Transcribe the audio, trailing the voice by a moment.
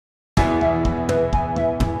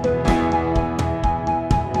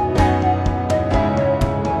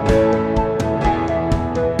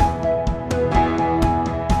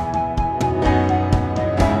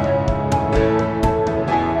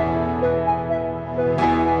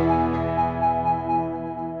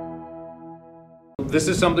this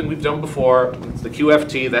is something we've done before. It's the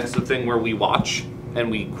QFT, that's the thing where we watch and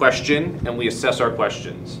we question and we assess our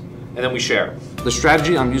questions. And then we share. The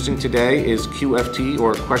strategy I'm using today is QFT,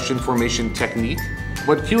 or question formation technique.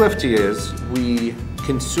 What QFT is, we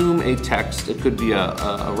consume a text. It could be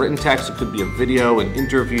a written text, it could be a video, an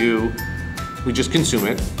interview. We just consume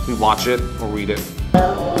it, we watch it or read it.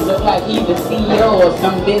 You look like he's the CEO of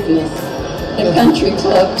some business. The country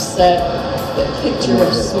club's the picture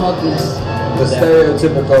of smugness. The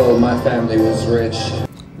stereotypical my family was rich.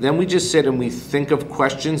 Then we just sit and we think of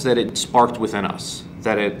questions that it sparked within us,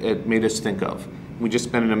 that it made us think of. We just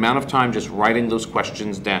spend an amount of time just writing those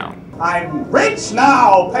questions down. I'm rich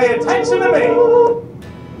now, pay attention to me!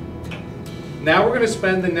 Now we're going to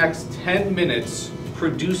spend the next 10 minutes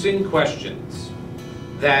producing questions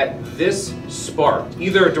that this sparked,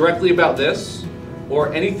 either directly about this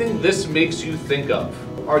or anything this makes you think of.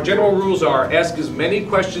 Our general rules are: ask as many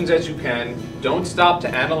questions as you can, don't stop to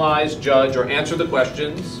analyze, judge, or answer the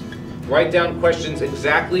questions. Write down questions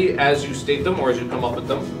exactly as you state them or as you come up with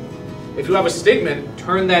them. If you have a statement,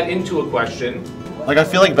 turn that into a question. Like, I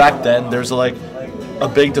feel like back then there's like a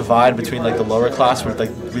big divide between like the lower class, where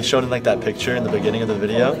like we showed in like that picture in the beginning of the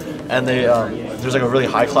video, and they there's like a really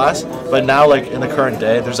high class, but now like in the current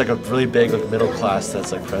day there's like a really big like middle class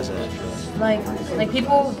that's like present. Like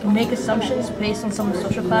people make assumptions based on someone's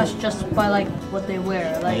social class just by like what they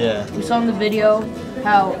wear. Like we saw in the video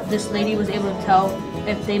how this lady was able to tell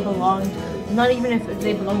if they belonged, not even if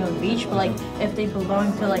they belonged on the beach, but like if they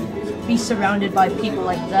belonged to like be surrounded by people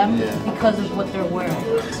like them because of what they're wearing.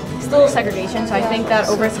 Still segregation, so I think that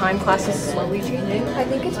over time class is slowly changing. I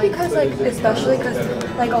think it's because like, especially because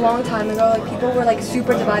like a long time ago, like people were like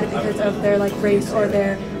super divided because of their like race or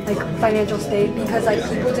their like financial state, because like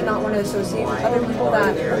people did not want to associate with other people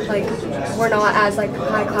that like were not as like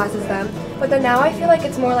high class as them. But then now I feel like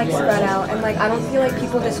it's more like spread out, and like I don't feel like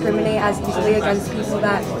people discriminate as easily against people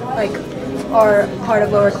that like are part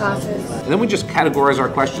of lower classes. And then we just categorize our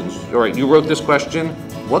questions. All right, you wrote this question.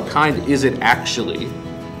 What kind is it actually?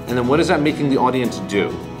 And then what is that making the audience do?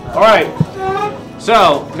 All right,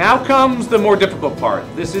 so now comes the more difficult part.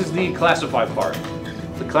 This is the classify part.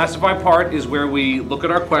 The classify part is where we look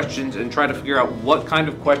at our questions and try to figure out what kind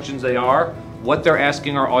of questions they are, what they're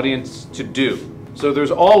asking our audience to do. So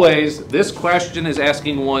there's always, this question is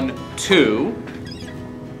asking one to,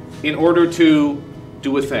 in order to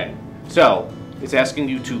do a thing. So it's asking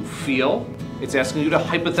you to feel, it's asking you to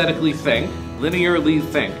hypothetically think, linearly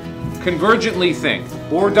think, convergently think,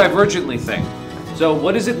 or divergently think. So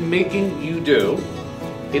what is it making you do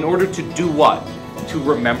in order to do what? To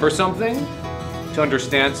remember something, to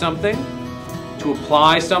understand something, to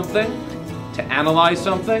apply something, to analyze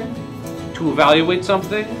something, to evaluate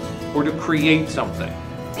something, or to create something?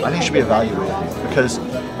 I think it should be evaluated, because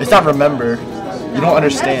it's not remember, you don't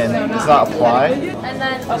understand, it's not apply. And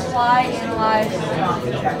then apply, analyze,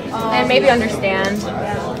 and maybe understand.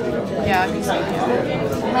 Yeah.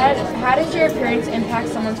 How does your appearance impact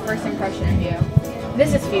someone's first impression of you?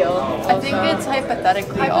 This is feel. I think it's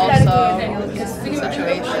hypothetically also the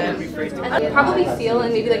situation. And probably feel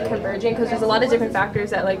and maybe like converging, because there's a lot of different factors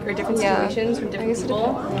that like are different situations from different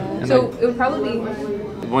people. So it would probably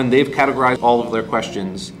be. When they've categorized all of their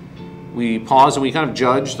questions, we pause and we kind of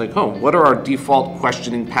judge, like, oh, what are our default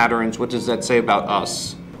questioning patterns? What does that say about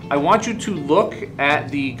us? I want you to look at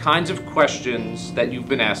the kinds of questions that you've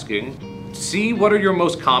been asking, see what are your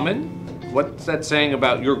most common, what's that saying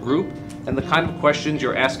about your group, and the kind of questions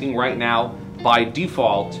you're asking right now by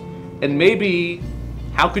default, and maybe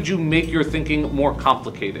how could you make your thinking more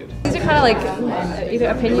complicated? These are kind of like either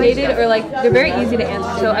opinionated or like they're very easy to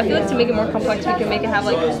answer. So I feel like to make it more complex, we can make it have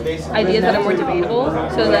like ideas that are more debatable.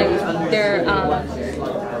 So like they're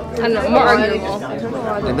I don't know, more arguable.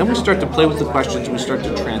 And then we start to play with the questions and we start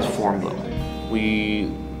to transform them.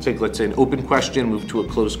 We take, let's say, an open question, move to a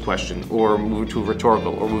closed question, or move it to a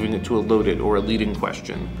rhetorical, or moving it to a loaded or a leading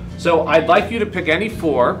question. So I'd like you to pick any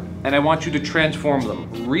four, and I want you to transform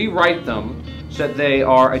them, rewrite them so that they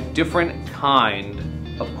are a different kind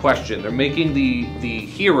of question. They're making the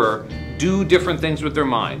hearer do different things with their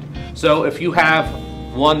mind. So if you have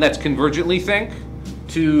one that's convergently think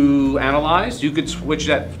to analyze, you could switch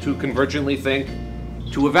that to convergently think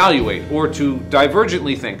to evaluate, or to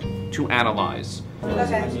divergently think to analyze.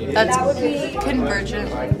 Okay. That's that would be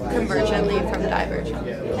convergently from divergent.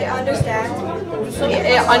 They understand.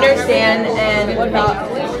 Understand and what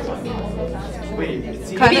about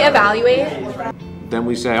maybe evaluate. Then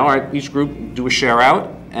we say, all right, each group do a share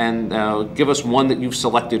out and give us one that you've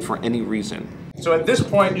selected for any reason. So at this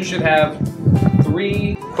point, you should have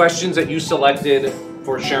 3 questions that you selected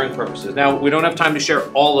for sharing purposes. Now, we don't have time to share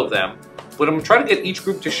all of them, but I'm trying to get each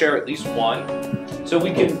group to share at least one, so we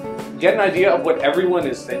can get an idea of what everyone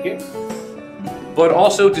is thinking, but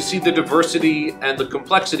also to see the diversity and the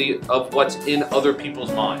complexity of what's in other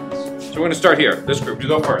people's minds. So we're going to start here. This group, you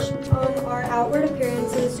go first. Are outward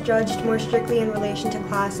appearances judged more strictly in relation to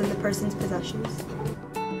class than the person's possessions?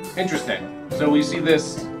 Interesting. So we see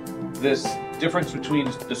this difference between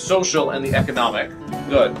the social and the economic.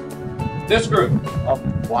 Good. This group.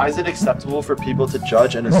 Why is it acceptable for people to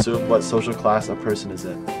judge and assume what social class a person is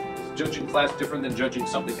in? Is judging class different than judging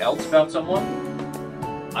something else about someone?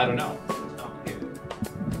 I don't know. It's complicated.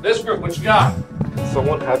 This group, what you got?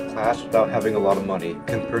 Someone have class without having a lot of money.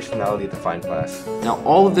 Can personality define class? Now,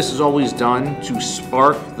 all of this is always done to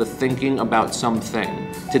spark the thinking about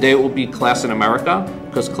something. Today it will be class in America,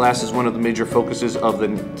 because class is one of the major focuses of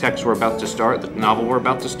the text we're about to start, the novel we're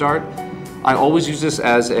about to start. I always use this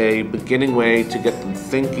as a beginning way to get them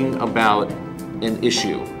thinking about an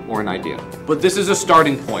issue or an idea. But this is a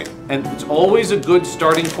starting point, and it's always a good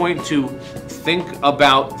starting point to think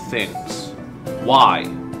about things. Why?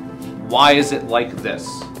 Why is it like this?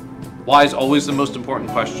 Why is always the most important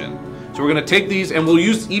question. So we're going to take these and we'll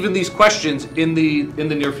use even these questions in the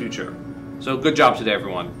near future. So good job today,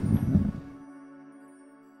 everyone.